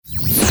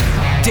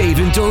Dave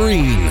and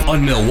Doreen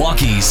on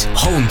Milwaukee's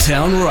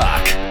Hometown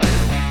Rock.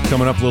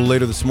 Coming up a little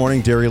later this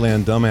morning,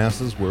 Dairyland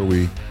Dumbasses, where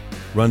we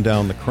run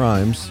down the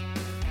crimes.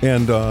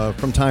 And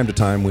from time to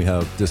time, we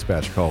have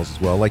dispatch calls as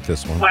well, like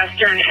this one.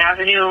 Western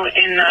Avenue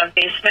in the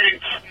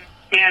basement.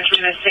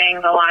 Management is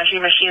saying the laundry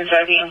machines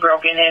are being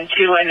broken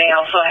into, and they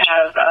also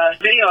have a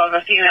video of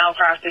a female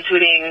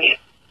prostituting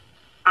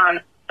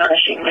on the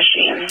washing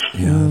machines.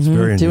 Yeah, it's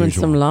very unusual. Doing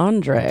some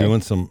laundry.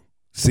 Doing some...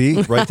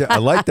 See? Right there. I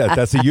like that.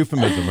 That's a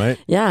euphemism, right?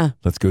 Yeah.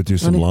 Let's go do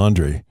some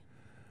laundry.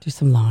 Do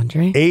some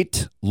laundry.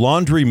 8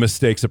 laundry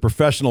mistakes a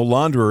professional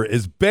launderer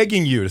is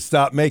begging you to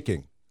stop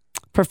making.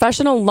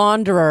 Professional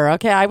launderer.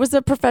 Okay, I was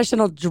a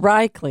professional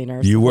dry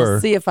cleaner. So You were.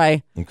 We'll see if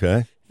I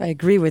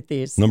agree with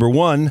these. Number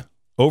 1,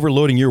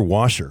 overloading your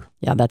washer.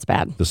 Yeah, that's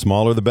bad. The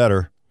smaller, the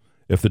better.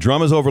 If the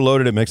drum is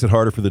overloaded, it makes it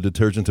harder for the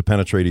detergent to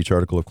penetrate each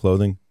article of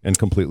clothing and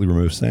completely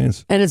remove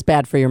stains. And it's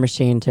bad for your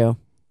machine, too.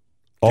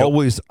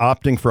 Always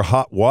opting for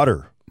hot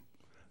water.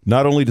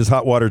 Not only does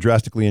hot water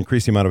drastically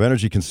increase the amount of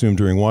energy consumed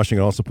during washing,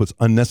 it also puts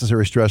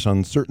unnecessary stress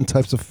on certain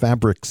types of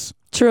fabrics.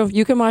 True.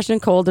 You can wash in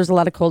cold. There's a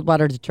lot of cold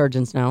water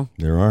detergents now.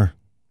 There are.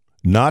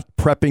 Not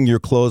prepping your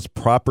clothes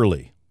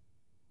properly.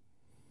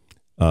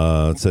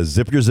 It says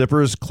zip your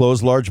zippers,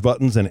 close large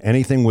buttons, and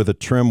anything with a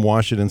trim,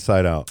 wash it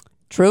inside out.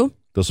 True.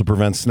 This will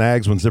prevent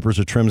snags when zippers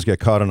or trims get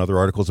caught on other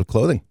articles of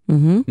clothing.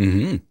 Mm-hmm.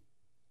 Mm-hmm.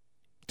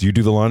 Do you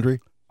do the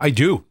laundry? I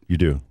do. You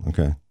do.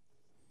 Okay.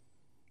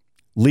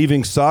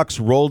 Leaving socks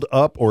rolled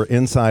up or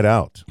inside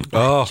out.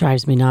 Oh,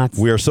 drives me nuts.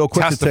 We are so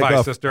quick Testify, to take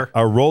off sister.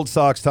 our rolled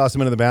socks, toss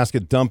them into the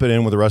basket, dump it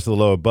in with the rest of the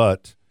load,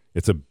 but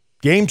it's a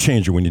game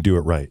changer when you do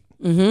it right.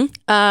 Mm-hmm.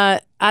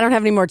 I don't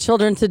have any more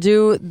children to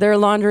do their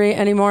laundry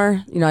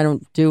anymore. You know, I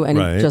don't do any,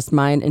 just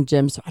mine and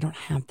Jim, so I don't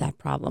have that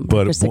problem.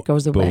 But it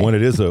goes away. But when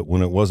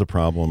it was a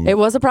problem, it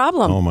was a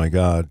problem. Oh my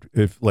God!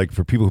 If like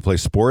for people who play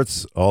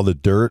sports, all the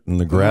dirt and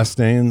the grass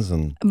stains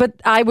and. But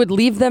I would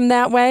leave them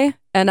that way,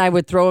 and I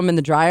would throw them in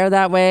the dryer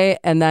that way,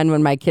 and then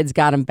when my kids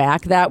got them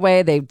back that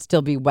way, they'd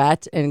still be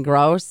wet and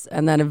gross,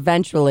 and then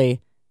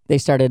eventually they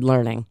started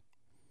learning.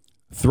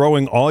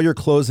 Throwing all your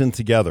clothes in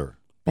together.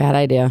 Bad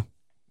idea.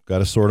 Got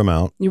to sort them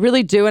out. You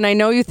really do. And I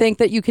know you think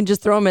that you can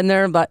just throw them in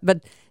there, but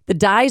the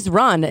dyes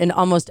run in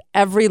almost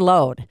every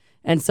load.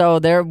 And so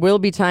there will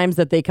be times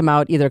that they come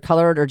out either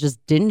colored or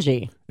just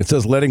dingy. It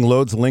says letting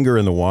loads linger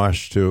in the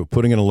wash too.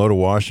 Putting in a load of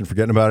wash and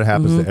forgetting about it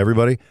happens to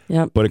everybody.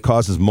 Yep. But it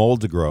causes mold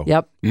to grow.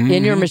 Yep.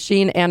 In your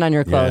machine and on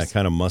your clothes. Yeah,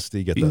 kind of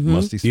musty. Get that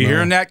musty smell. You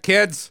hearing that,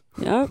 kids?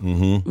 Yep.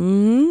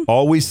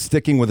 Always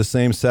sticking with the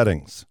same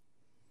settings.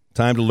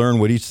 Time to learn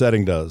what each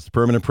setting does.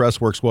 Permanent press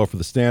works well for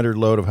the standard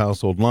load of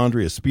household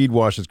laundry. A speed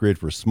wash is great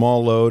for a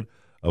small load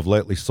of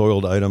lightly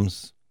soiled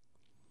items.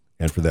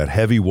 And for that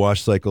heavy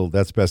wash cycle,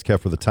 that's best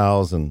kept for the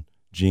towels and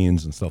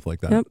jeans and stuff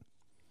like that. Yep.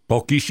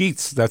 Bulky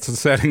sheets. That's the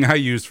setting I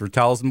use for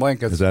towels and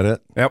blankets. Is that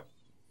it? Yep.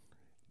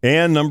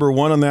 And number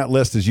 1 on that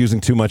list is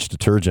using too much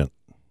detergent.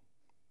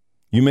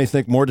 You may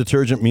think more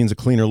detergent means a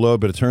cleaner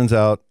load, but it turns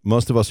out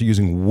most of us are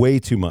using way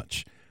too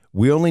much.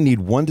 We only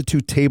need 1 to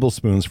 2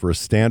 tablespoons for a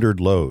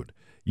standard load.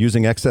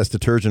 Using excess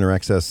detergent or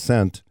excess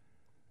scent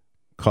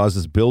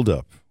causes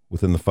buildup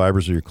within the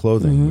fibers of your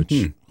clothing,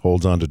 which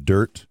holds on to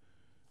dirt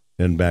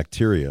and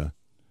bacteria.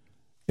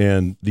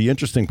 And the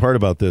interesting part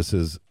about this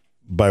is,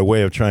 by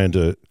way of trying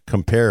to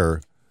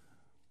compare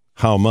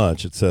how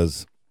much, it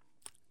says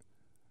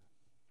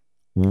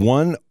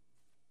 1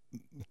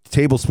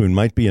 tablespoon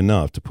might be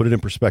enough. To put it in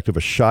perspective, a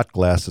shot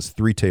glass is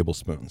 3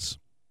 tablespoons.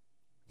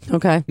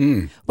 Okay.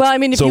 Well, I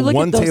mean, if you look at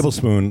 1 those,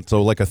 tablespoon,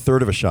 so like a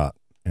third of a shot.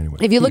 Anyway,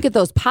 if you look at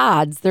those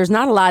pods, there's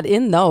not a lot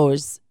in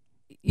those.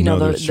 You know,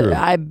 that's true.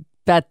 I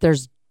bet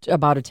there's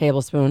about a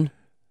tablespoon.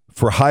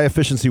 For high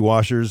efficiency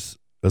washers,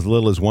 as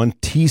little as 1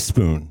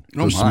 teaspoon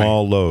for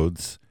small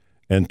loads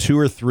and 2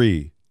 or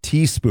 3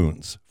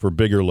 teaspoons for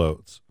bigger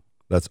loads.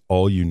 That's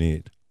all you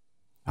need.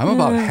 I'm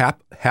about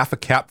half a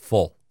cap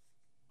full.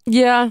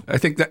 Yeah. I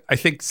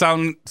think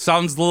sounds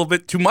a little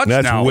bit too much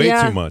That's now. way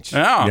too much.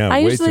 Yeah. I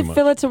way usually too much.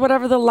 fill it to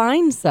whatever the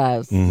line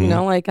says, you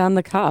know, like on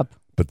the cup.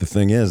 But the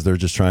thing is, they're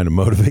just trying to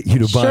motivate you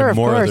to buy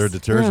more of their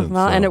detergent. Yeah,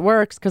 well, and it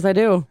works because I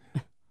do.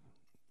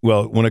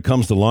 Well, when it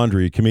comes to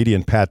laundry,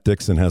 comedian Pat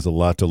Dixon has a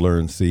lot to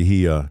learn. See,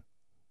 he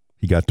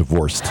got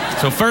divorced.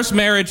 So first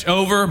marriage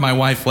over, my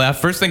wife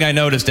left. First thing I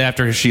noticed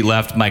after she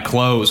left, my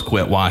clothes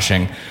quit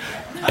washing.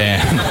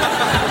 And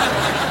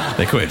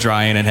they quit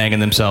drying and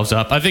hanging themselves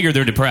up. I figured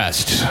they're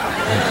depressed.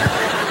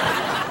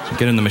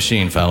 Get in the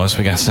machine, fellas.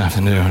 We got stuff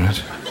to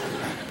do.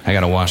 I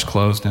got to wash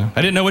clothes now.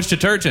 I didn't know which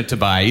detergent to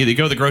buy. You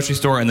go to the grocery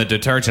store and the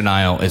detergent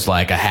aisle is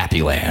like a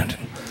happy land.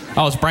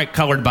 All those bright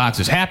colored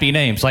boxes, happy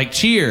names like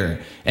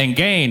Cheer and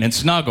Gain and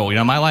Snuggle. You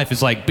know, my life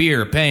is like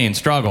beer, pain,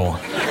 struggle.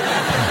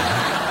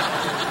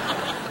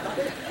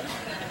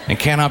 And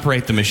can't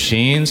operate the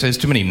machines. There's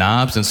too many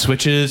knobs and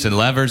switches and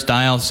levers,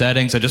 dials,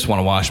 settings. I just want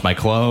to wash my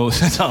clothes.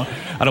 So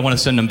I don't want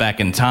to send them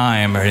back in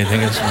time or anything.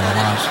 I just want to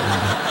wash them.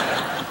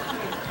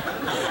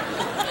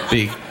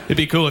 It'd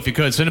be cool if you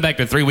could. Send it back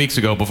to 3 weeks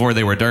ago before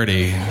they were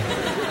dirty.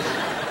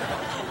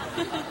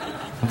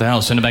 the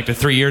hell? Send them back to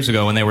 3 years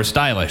ago when they were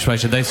stylish. Why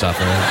should they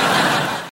suffer?